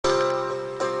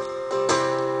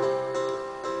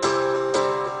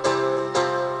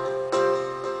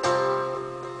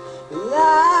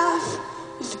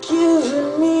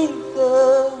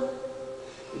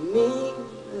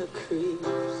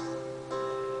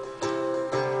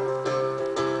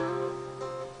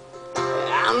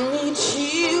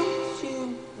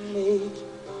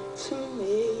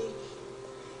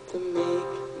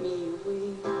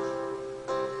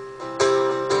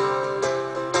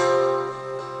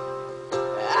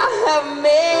have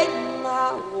made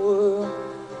my world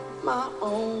my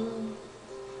own.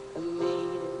 I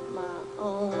made it my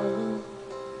own.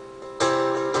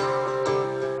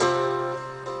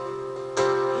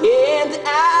 And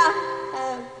I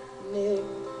have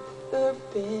never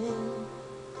been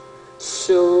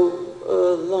so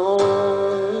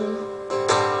alone.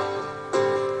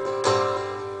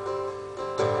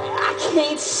 I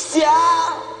can't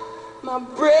stop my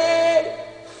brain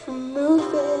from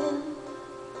moving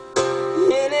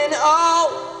in an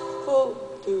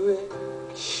awful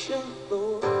direction,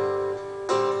 Lord.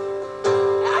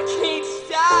 I can't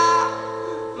stop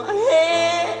my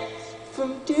hands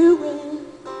from doing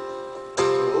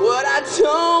what I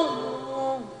don't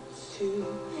want to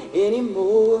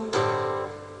anymore.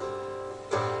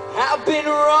 I've been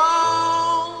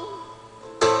wrong,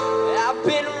 I've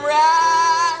been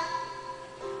right,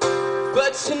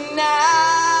 but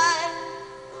tonight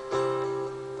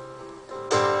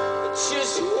it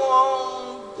just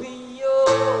won't be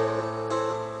yours.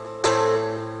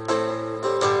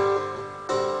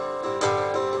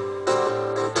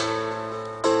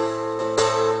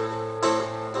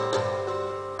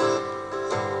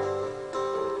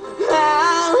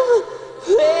 I'm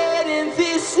letting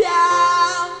this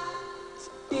out to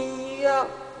be your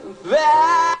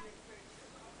back.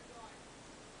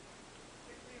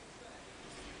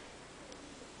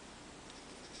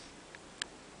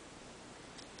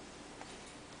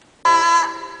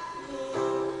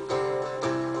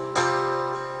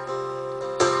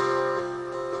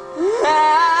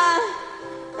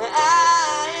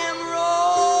 I am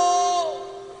wrong.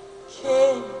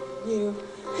 Can you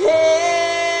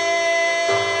help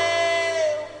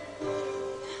me?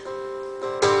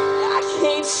 I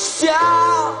can't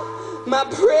stop my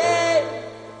brain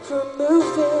from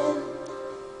moving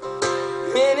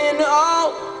in an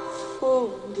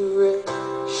awful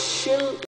direction.